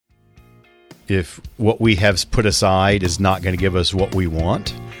if what we have put aside is not going to give us what we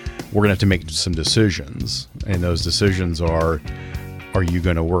want, we're going to have to make some decisions. And those decisions are you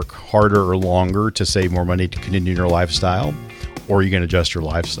going to work harder or longer to save more money to continue your lifestyle, or are you going to adjust your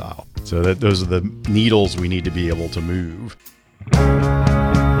lifestyle? So those are the needles we need to be able to move.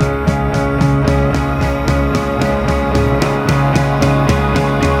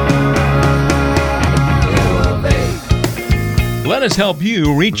 Let us help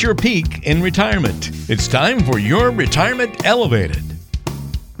you reach your peak in retirement. It's time for Your Retirement Elevated.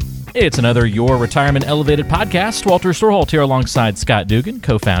 It's another Your Retirement Elevated podcast. Walter Storholt here alongside Scott Dugan,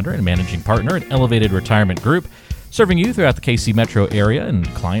 co-founder and managing partner at Elevated Retirement Group, serving you throughout the KC metro area and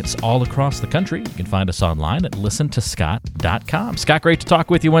clients all across the country. You can find us online at listentoscott.com. Scott, great to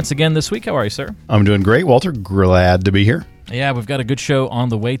talk with you once again this week. How are you, sir? I'm doing great, Walter. Glad to be here. Yeah, we've got a good show on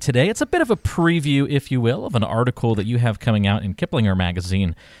the way today. It's a bit of a preview, if you will, of an article that you have coming out in Kiplinger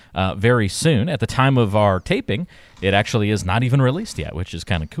magazine very soon. At the time of our taping, it actually is not even released yet, which is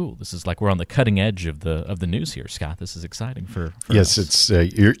kind of cool. This is like we're on the cutting edge of the news here, Scott. This is exciting for yes, us.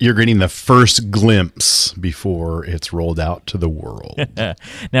 It's you're getting the first glimpse before it's rolled out to the world.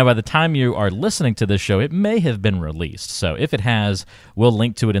 Now, by the time you are listening to this show, it may have been released. So if it has, we'll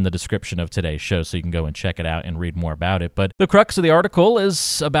link to it in the description of today's show so you can go and check it out and read more about it. But the crux of the article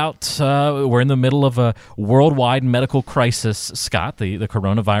is about we're in the middle of a worldwide medical crisis, Scott. The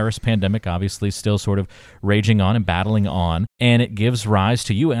coronavirus pandemic obviously still sort of raging on and battling on, and it gives rise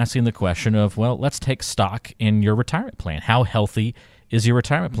to you asking the question of, well, let's take stock in your retirement plan. How healthy is your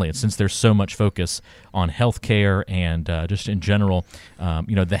retirement plan, since there's so much focus on healthcare and just in general,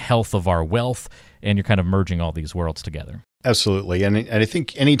 the health of our wealth, and you're kind of merging all these worlds together. Absolutely. And I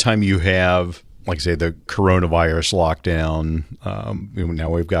think anytime you have, like I say, the coronavirus lockdown, now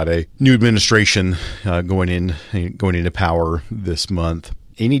we've got a new administration going into power this month.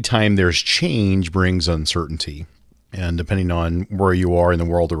 Anytime there's change brings uncertainty. And depending on where you are in the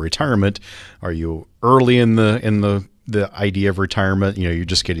world of retirement, are you early in the idea of retirement? You're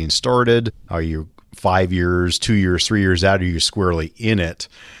just getting started. Are you 5 years, 2 years, 3 years out? Are you squarely in it?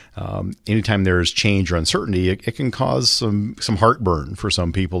 Anytime there's change or uncertainty, it can cause some heartburn for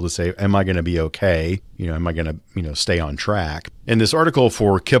some people to say, am I going to be okay? Am I going to, stay on track? In this article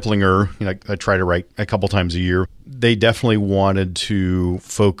for Kiplinger, I try to write a couple times a year. They definitely wanted to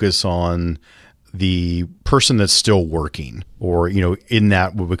focus on the person that's still working, or, in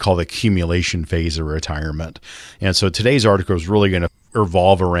that what we call the accumulation phase of retirement. And so today's article is really going to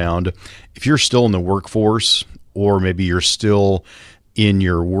revolve around if you're still in the workforce, or maybe you're still in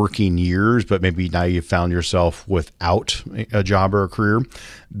your working years, but maybe now you've found yourself without a job or a career,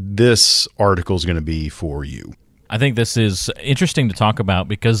 this article is going to be for you. I think this is interesting to talk about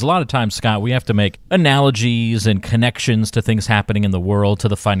because a lot of times, Scott, we have to make analogies and connections to things happening in the world, to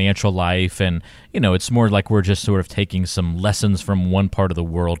the financial life. And, it's more like we're just sort of taking some lessons from one part of the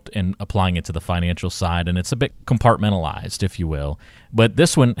world and applying it to the financial side. And it's a bit compartmentalized, if you will. But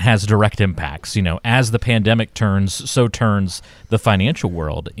this one has direct impacts. As the pandemic turns, so turns the financial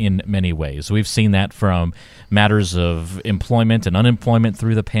world in many ways. We've seen that from matters of employment and unemployment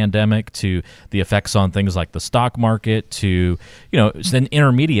through the pandemic to the effects on things like the stock market to, then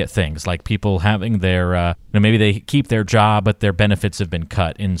intermediate things like people having their, maybe they keep their job, but their benefits have been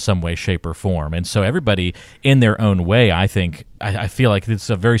cut in some way, shape, or form. And so everybody in their own way, I think, I feel like it's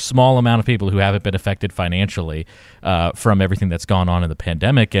a very small amount of people who haven't been affected financially from everything that's gone on in the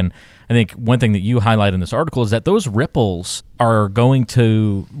pandemic. And I think one thing that you highlight in this article is that those ripples are going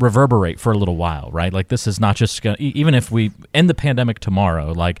to reverberate for a little while, right? Like this is not just going to, even if we end the pandemic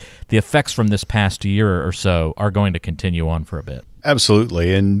tomorrow, like the effects from this past year or so are going to continue on for a bit.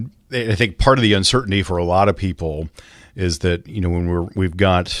 Absolutely. And I think part of the uncertainty for a lot of people is that, when we've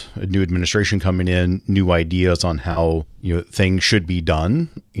got a new administration coming in, new ideas on how, things should be done,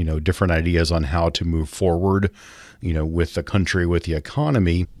 different ideas on how to move forward, with the country, with the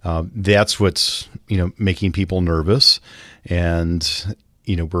economy, that's what's, making people nervous. And,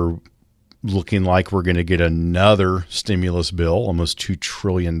 we're looking like we're going to get another stimulus bill, almost $2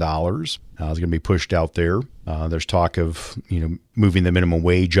 trillion. It's going to be pushed out there. There's talk of, moving the minimum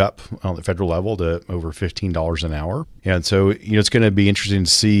wage up on the federal level to over $15 an hour. And so, it's going to be interesting to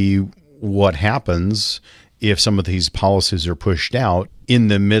see what happens if some of these policies are pushed out in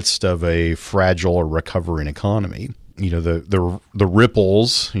the midst of a fragile or recovering economy. The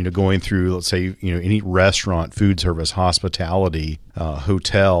ripples, going through, let's say, any restaurant, food service, hospitality,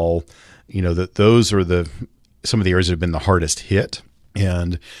 hotel, that those are some of the areas that have been the hardest hit.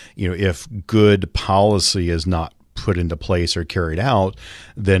 And, if good policy is not put into place or carried out,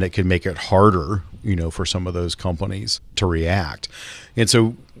 then it can make it harder, for some of those companies to react. And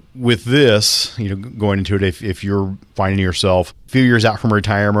so with this, going into it, if you're finding yourself a few years out from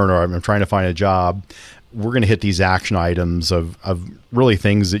retirement, or I'm trying to find a job, we're going to hit these action items of really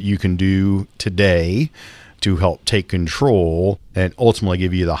things that you can do today to help take control and ultimately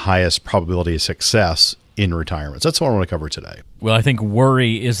give you the highest probability of success in retirement. So that's what I want to cover today. Well, I think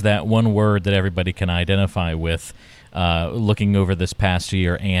worry is that one word that everybody can identify with looking over this past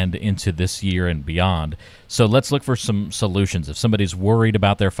year and into this year and beyond. So let's look for some solutions. If somebody's worried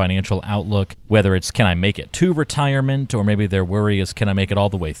about their financial outlook, whether it's can I make it to retirement, or maybe their worry is can I make it all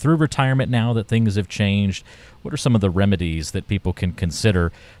the way through retirement now that things have changed, what are some of the remedies that people can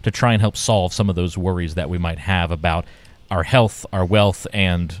consider to try and help solve some of those worries that we might have about our health, our wealth,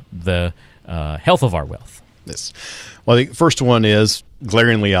 and the health of our wealth? Yes. Well, the first one is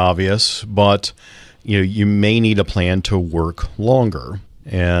glaringly obvious, but you may need a plan to work longer,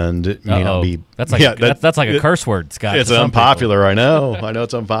 and it may not be. That's like that's like a curse word, Scott. It's unpopular. I know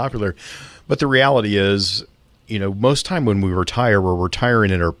it's unpopular, but the reality is, most time when we retire, we're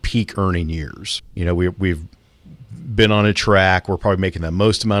retiring in our peak earning years. We've been on a track. We're probably making the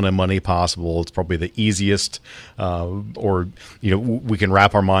most amount of money possible. It's probably the easiest, or we can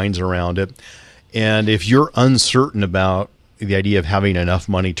wrap our minds around it. And if you're uncertain about the idea of having enough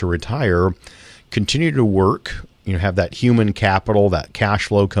money to retire, continue to work, have that human capital, that cash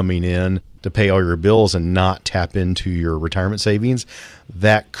flow coming in to pay all your bills and not tap into your retirement savings.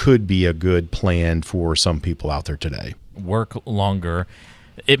 That could be a good plan for some people out there today. Work longer.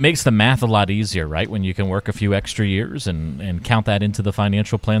 It makes the math a lot easier, right? When you can work a few extra years and count that into the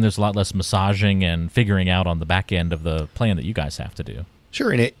financial plan, there's a lot less massaging and figuring out on the back end of the plan that you guys have to do.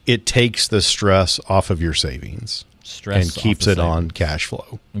 Sure, and it takes the stress off of your savings. And keeps it on cash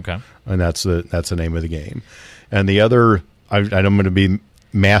flow. Okay. And that's the name of the game. And the other, I'm going to be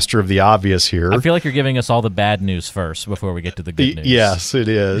master of the obvious here. I feel like you're giving us all the bad news first before we get to the good news. Yes, it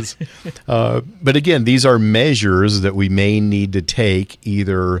is. But again, these are measures that we may need to take,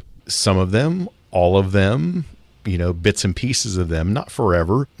 either some of them, all of them, bits and pieces of them, not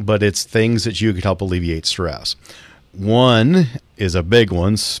forever, but it's things that you can help alleviate stress. One is a big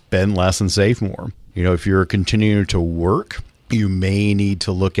one: spend less and save more. If you're continuing to work, you may need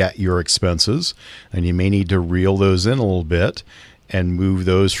to look at your expenses, and you may need to reel those in a little bit and move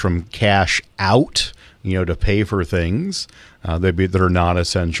those from cash out, to pay for things that are not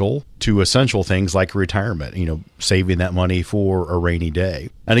essential, to essential things like retirement, saving that money for a rainy day.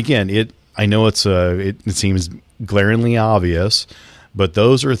 And again, I know it seems glaringly obvious, but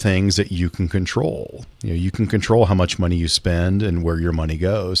those are things that you can control. You can control how much money you spend and where your money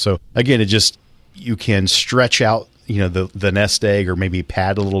goes. So again, you can stretch out, the nest egg, or maybe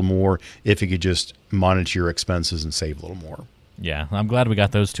pad a little more if you could just monitor your expenses and save a little more. Yeah, I'm glad we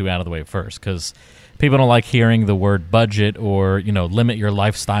got those two out of the way first, because people don't like hearing the word budget or, limit your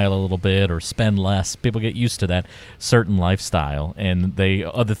lifestyle a little bit or spend less. People get used to that certain lifestyle, and the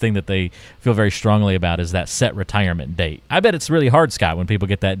other thing that they feel very strongly about is that set retirement date. I bet it's really hard, Scott, when people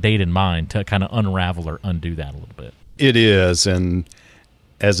get that date in mind to kind of unravel or undo that a little bit. It is, and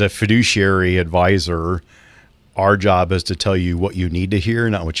as a fiduciary advisor, our job is to tell you what you need to hear,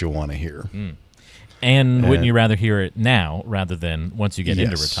 not what you want to hear. And wouldn't you rather hear it now rather than once you get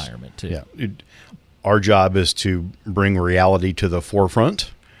into retirement, too? Yeah. Our job is to bring reality to the forefront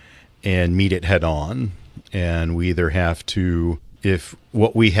and meet it head on. And we either have to, if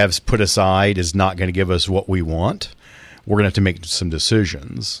what we have put aside is not going to give us what we want, we're going to have to make some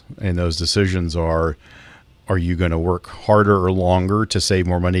decisions. And those decisions are you going to work harder or longer to save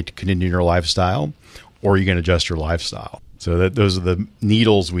more money to continue your lifestyle, or are you going to adjust your lifestyle? So those are the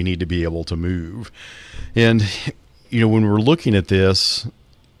needles we need to be able to move. And, when we're looking at this,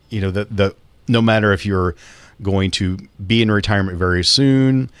 no matter if you're going to be in retirement very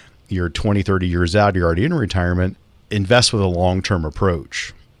soon, you're 20, 30 years out, you're already in retirement, invest with a long-term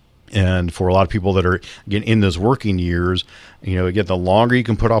approach. And for a lot of people that are, again, in those working years, again, the longer you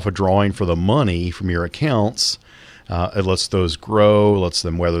can put off a drawing for the money from your accounts, it lets those grow, lets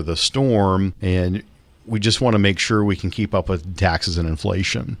them weather the storm, and we just want to make sure we can keep up with taxes and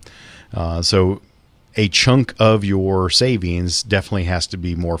inflation. So a chunk of your savings definitely has to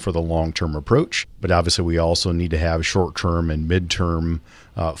be more for the long-term approach, but obviously we also need to have short-term and mid-term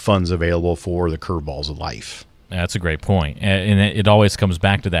funds available for the curveballs of life. That's a great point. And it always comes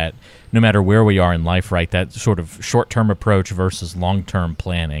back to that, no matter where we are in life, right, that sort of short-term approach versus long-term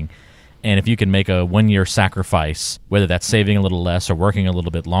planning. And if you can make a one-year sacrifice, whether that's saving a little less or working a little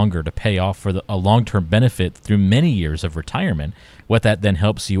bit longer to pay off for a long-term benefit through many years of retirement, what that then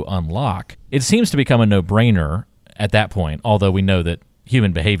helps you unlock, it seems to become a no-brainer at that point, although we know that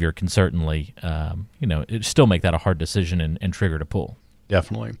human behavior can certainly, it still make that a hard decision and trigger to pull.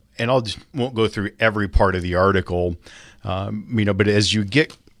 Definitely. And won't go through every part of the article, but as you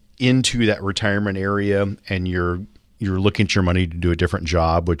get into that retirement area and you're looking at your money to do a different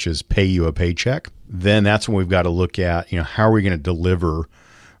job, which is pay you a paycheck, then that's when we've got to look at, how are we going to deliver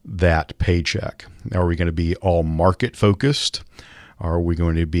that paycheck? Are we going to be all market focused? Are we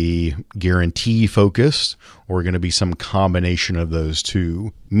going to be guarantee focused, or are we going to be some combination of those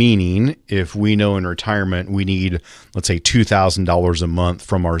two? Meaning, if we know in retirement we need, let's say, $2,000 a month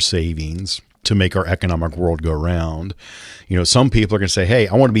from our savings to make our economic world go round, some people are going to say, hey,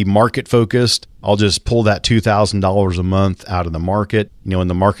 I want to be market focused. I'll just pull that $2,000 a month out of the market. When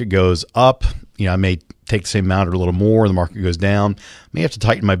the market goes up, I may take the same amount or a little more. The market goes down. I may have to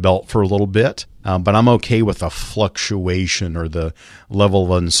tighten my belt for a little bit, but I'm okay with the fluctuation or the level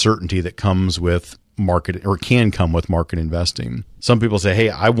of uncertainty that comes with market, or can come with market investing. Some people say, hey,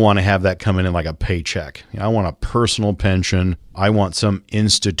 I want to have that coming in like a paycheck. I want a personal pension. I want some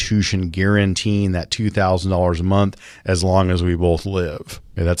institution guaranteeing that $2,000 a month as long as we both live.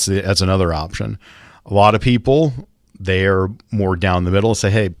 That's another option. A lot of people, they are more down the middle and say,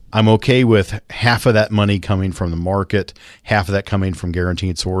 hey, I'm okay with half of that money coming from the market, half of that coming from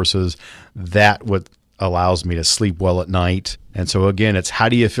guaranteed sources. That what allows me to sleep well at night. And so again, it's how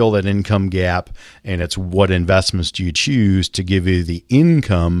do you fill that income gap, and it's what investments do you choose to give you the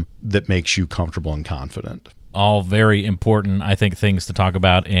income that makes you comfortable and confident. All very important, I think, things to talk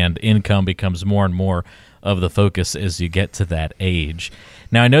about, and income becomes more and more of the focus as you get to that age.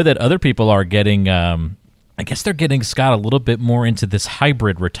 Now, I know that other people are getting I guess they're getting, Scott, a little bit more into this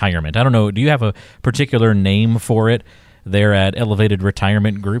hybrid retirement. I don't know. Do you have a particular name for it there at Elevated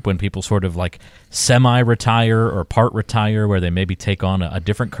Retirement Group, when people sort of like semi-retire or part-retire, where they maybe take on a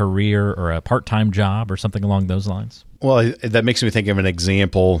different career or a part-time job or something along those lines? Well, that makes me think of an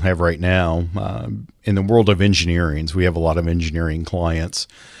example I have right now. In the world of engineering, we have a lot of engineering clients.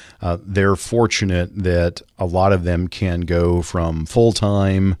 They're fortunate that a lot of them can go from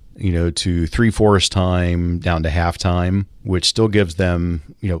full-time, to 3/4 time down to half-time, which still gives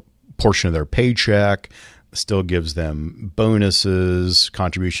them, portion of their paycheck, still gives them bonuses,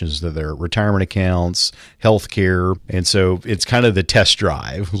 contributions to their retirement accounts, healthcare. And so it's kind of the test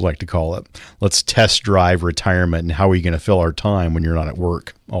drive, we like to call it. Let's test drive retirement, and how are you going to fill our time when you're not at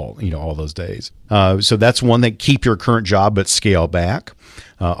work all those days. So that's one thing. Keep your current job, but scale back.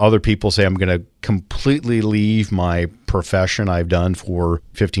 Other people say, I'm going to completely leave my profession I've done for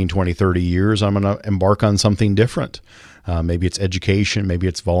 15, 20, 30 years. I'm going to embark on something different. Maybe it's education, maybe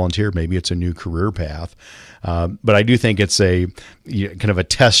it's volunteer, maybe it's a new career path. But I do think it's a kind of a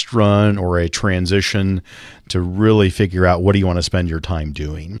test run or a transition to really figure out what do you want to spend your time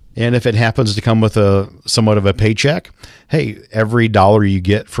doing. And if it happens to come with somewhat of a paycheck, hey, every dollar you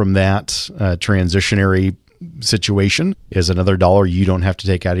get from that transitionary situation is another dollar you don't have to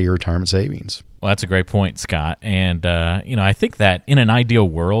take out of your retirement savings. Well, that's a great point, Scott. And, I think that in an ideal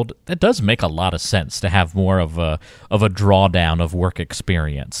world, that does make a lot of sense to have more of a drawdown of work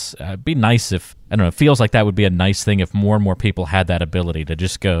experience. It'd be nice if, it feels like that would be a nice thing if more and more people had that ability to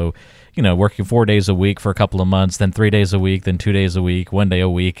just go, working 4 days a week for a couple of months, then 3 days a week, then 2 days a week, 1 day a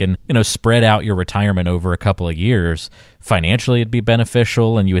week, and, spread out your retirement over a couple of years. Financially, it'd be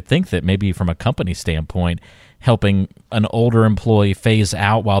beneficial, and you would think that maybe from a company standpoint, helping an older employee phase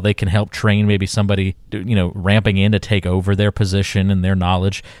out while they can help train maybe somebody, ramping in to take over their position and their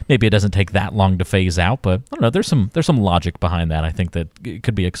knowledge. Maybe it doesn't take that long to phase out, but I don't know. There's some logic behind that. I think that it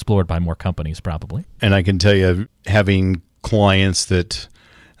could be explored by more companies probably. And I can tell you, having clients that,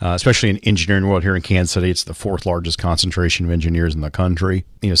 especially in engineering world here in Kansas City, it's the 4th largest concentration of engineers in the country.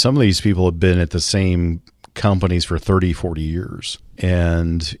 Some of these people have been at the same companies for 30, 40 years,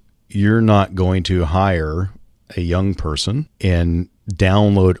 and you're not going to hire a young person and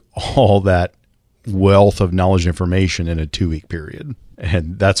download all that wealth of knowledge and information in a 2-week period.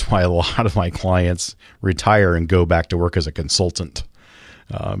 And that's why a lot of my clients retire and go back to work as a consultant,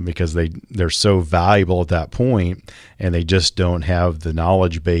 because they're so valuable at that point, and they just don't have the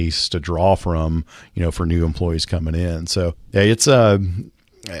knowledge base to draw from, for new employees coming in. So it's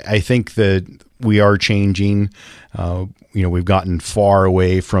I think that we are changing. We've gotten far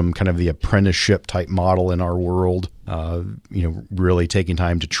away from kind of the apprenticeship type model in our world, really taking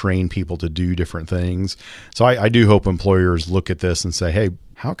time to train people to do different things. So I do hope employers look at this and say, hey,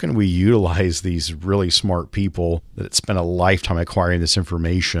 how can we utilize these really smart people that spent a lifetime acquiring this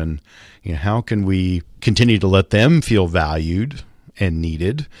information? How can we continue to let them feel valued and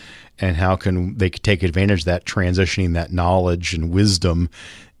needed? And how can they take advantage of that, transitioning that knowledge and wisdom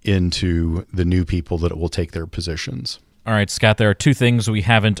into the new people that it will take their positions? All right, Scott, there are two things we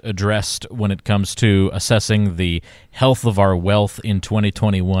haven't addressed when it comes to assessing the health of our wealth in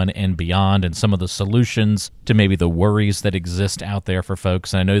 2021 and beyond, and some of the solutions to maybe the worries that exist out there for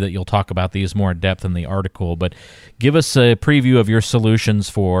folks. And I know that you'll talk about these more in depth in the article, but give us a preview of your solutions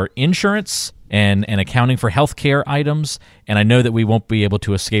for insurance and accounting for healthcare items. And I know that we won't be able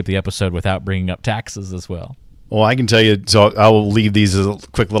to escape the episode without bringing up taxes as well. Well, I can tell you, so I will leave these as a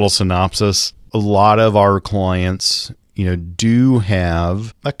quick little synopsis. A lot of our clients, do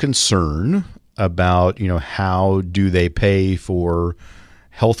have a concern about, how do they pay for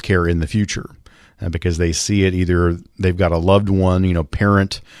healthcare in the future, because they see it either they've got a loved one,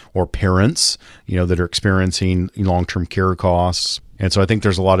 parent or parents, that are experiencing long-term care costs. And so I think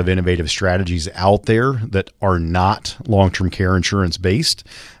there's a lot of innovative strategies out there that are not long-term care insurance based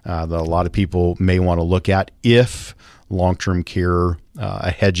that a lot of people may want to look at if long-term care, a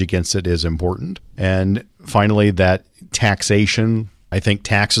hedge against it is important. And finally, that taxation. I think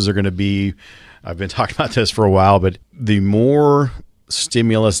taxes are going to be, I've been talking about this for a while, but the more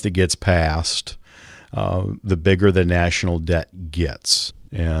stimulus that gets passed, the bigger the national debt gets.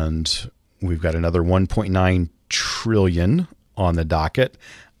 And we've got another $1.9 trillion on the docket.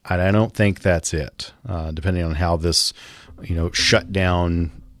 And I don't think that's it, depending on how this,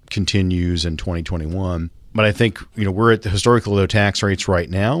 shutdown continues in 2021. But I think, we're at the historically low tax rates right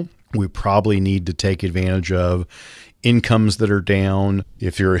now. We probably need to take advantage of incomes that are down.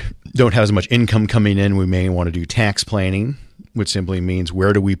 If you don't have as much income coming in, we may want to do tax planning, which simply means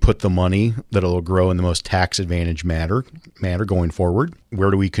where do we put the money that will grow in the most tax advantage manner going forward?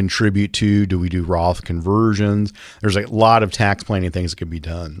 Where do we contribute to? Do we do Roth conversions? There's a lot of tax planning things that can be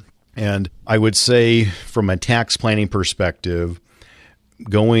done. And I would say from a tax planning perspective,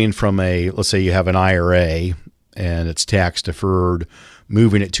 going from let's say you have an IRA and it's tax deferred,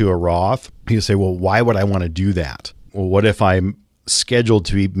 moving it to a Roth, you say, well, why would I want to do that? Well, what if I'm scheduled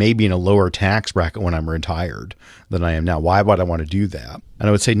to be maybe in a lower tax bracket when I'm retired than I am now? Why would I want to do that? And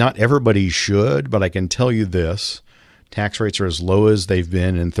I would say not everybody should, but I can tell you this, tax rates are as low as they've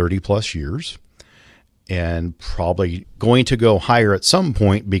been in 30 plus years and probably going to go higher at some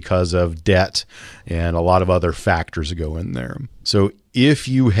point because of debt and a lot of other factors that go in there. So if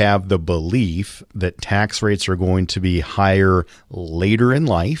you have the belief that tax rates are going to be higher later in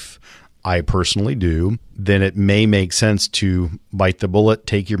life, I personally do, then it may make sense to bite the bullet,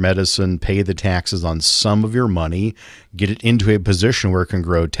 take your medicine, pay the taxes on some of your money, get it into a position where it can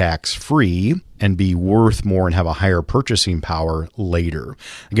grow tax-free and be worth more and have a higher purchasing power later.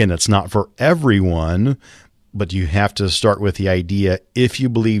 Again, that's not for everyone, but you have to start with the idea, if you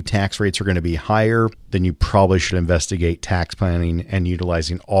believe tax rates are going to be higher, then you probably should investigate tax planning and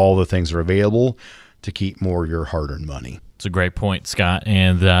utilizing all the things that are available to keep more of your hard-earned money. It's a great point, Scott.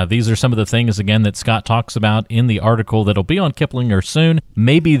 And these are some of the things, again, that Scott talks about in the article that'll be on Kiplinger soon.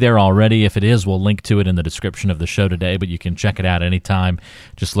 Maybe they're already. If it is, we'll link to it in the description of the show today, but you can check it out anytime.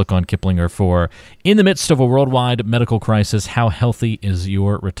 Just look on Kiplinger for In the Midst of a Worldwide Medical Crisis, How Healthy is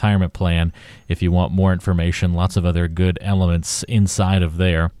Your Retirement Plan? If you want more information, lots of other good elements inside of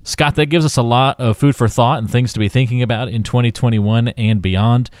there. Scott, that gives us a lot of food for thought and things to be thinking about in 2021 and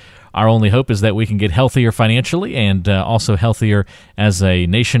beyond. Our only hope is that we can get healthier financially and also healthier as a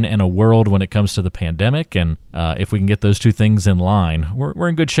nation and a world when it comes to the pandemic. And if we can get those two things in line, we're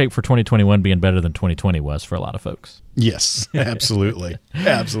in good shape for 2021 being better than 2020 was for a lot of folks. Yes, absolutely.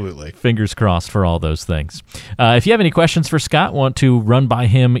 Absolutely. Fingers crossed for all those things. If you have any questions for Scott, want to run by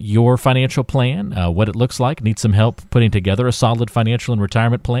him your financial plan, what it looks like, need some help putting together a solid financial and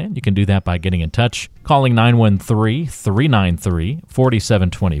retirement plan, you can do that by getting in touch, calling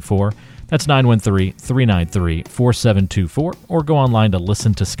 913-393-4724. That's 913-393-4724, or go online to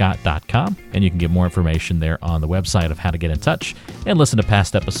listentoscott.com, and you can get more information there on the website of how to get in touch and listen to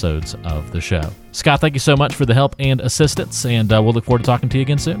past episodes of the show. Scott, thank you so much for the help and assistance, and we'll look forward to talking to you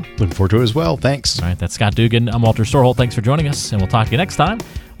again soon. Looking forward to it as well. Thanks. All right, that's Scott Dugan. I'm Walter Storholt. Thanks for joining us, and we'll talk to you next time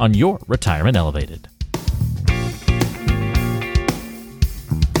on Your Retirement Elevated.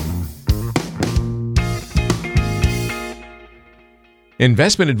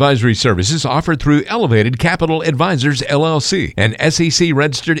 Investment advisory services offered through Elevated Capital Advisors, LLC, an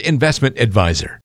SEC-registered investment advisor.